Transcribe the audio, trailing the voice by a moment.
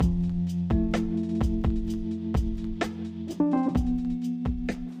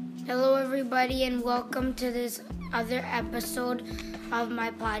everybody, and welcome to this other episode of my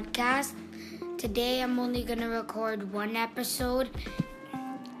podcast. Today, I'm only going to record one episode.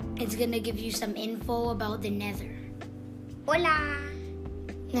 It's going to give you some info about the nether. Hola!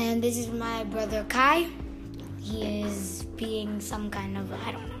 And this is my brother Kai. He is being some kind of,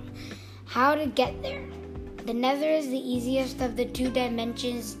 how to get there. The nether is the easiest of the two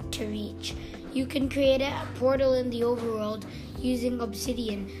dimensions to reach. You can create a portal in the overworld using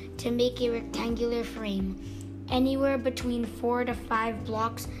obsidian to make a rectangular frame, anywhere between 4 to 5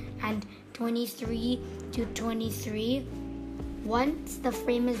 blocks and 23 to 23. Once the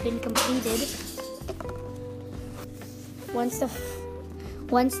frame has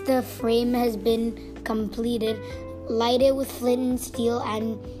been completed, light it with flint and steel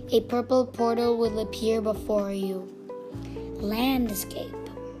and a purple portal will appear before you. Landscape.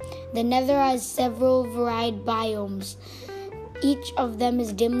 The nether has several varied biomes. Each of them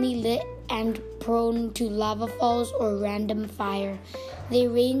is dimly lit and prone to lava falls or random fire. They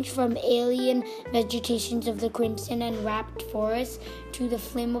range from alien vegetations of the crimson and wrapped forests to the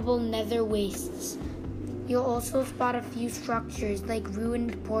flammable nether wastes. You'll also spot a few structures like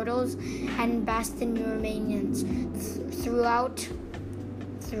ruined portals and bastion remains throughout.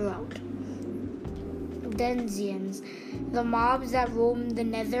 Denzians. The mobs that roam the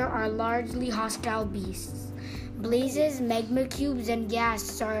nether are largely hostile beasts. Blazes, magma cubes, and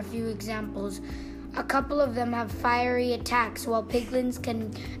ghasts are a few examples. A couple of them have fiery attacks, while piglins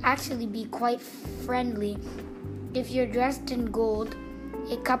can actually be quite friendly. If you're dressed in gold,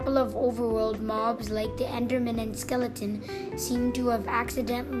 a couple of overworld mobs like the Enderman and Skeleton seem to have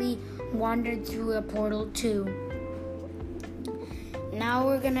accidentally wandered through a portal too. Now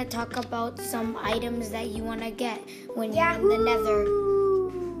we're going to talk about some items that you want to get when you're in the nether.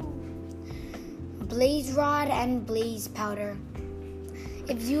 Blaze rod and blaze powder.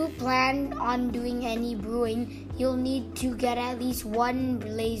 If you plan on doing any brewing, you'll need to get at least one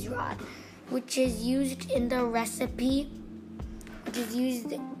blaze rod, which is used in the recipe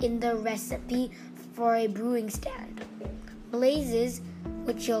for a brewing stand. Blazes,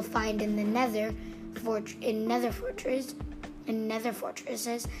 which you'll find in the nether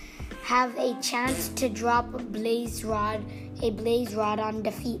fortresses, have a chance to drop a blaze rod on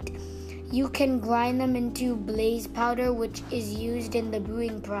defeat. You can grind them into blaze powder, which is used in the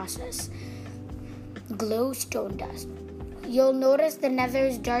brewing process. Glowstone dust. You'll notice the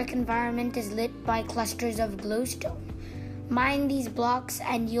nether's dark environment is lit by clusters of glowstone. Mine these blocks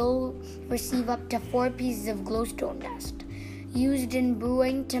and you'll receive up to 4 pieces of glowstone dust, used in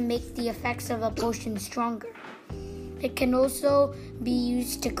brewing to make the effects of a potion stronger. It can also be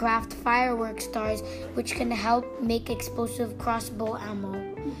used to craft firework stars, which can help make explosive crossbow ammo.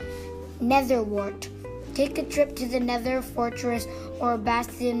 Nether wart. Take a trip to the nether fortress or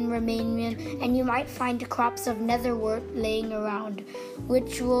bastion remain and you might find crops of nether wart laying around,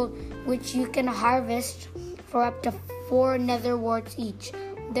 which you can harvest for up to 4 nether warts each.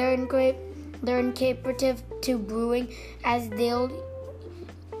 They're incorporative to brewing as they're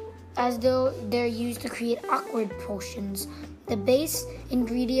used to create awkward potions. The base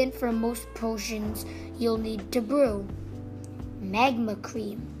ingredient for most potions you'll need to brew. Magma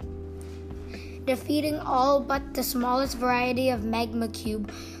cream. Defeating all but the smallest variety of magma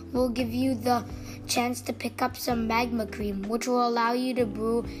cube will give you the chance to pick up some magma cream, which will allow you to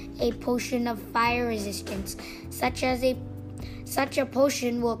brew a potion of fire resistance. Such a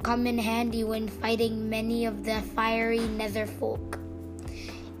potion will come in handy when fighting many of the fiery nether folk.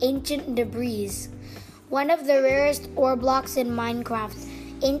 Ancient debris. One of the rarest ore blocks in Minecraft,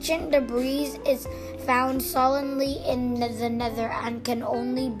 ancient debris is found solidly in the nether and can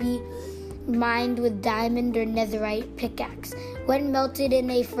only be mined with diamond or netherite pickaxe. When melted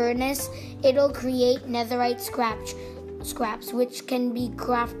in a furnace, it'll create netherite scraps, which can be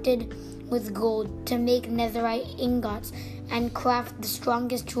crafted with gold to make netherite ingots and craft the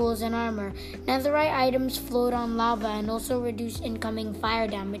strongest tools and armor. Netherite items float on lava and also reduce incoming fire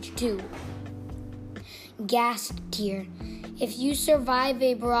damage too. Ghast tier. If you survive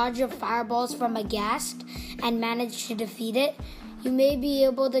a barrage of fireballs from a ghast and manage to defeat it, you may be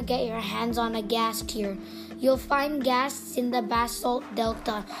able to get your hands on a ghast tier. You'll find ghasts in the Basalt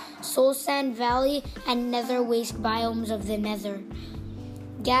Delta, Soul Sand Valley, and Nether Waste biomes of the Nether.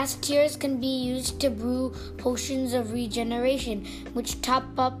 Ghast tiers can be used to brew potions of regeneration, which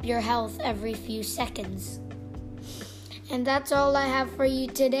top up your health every few seconds. And that's all I have for you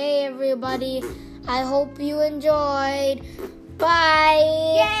today, everybody. I hope you enjoyed. Bye!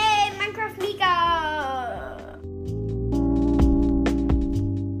 Yay, Minecraft Miko!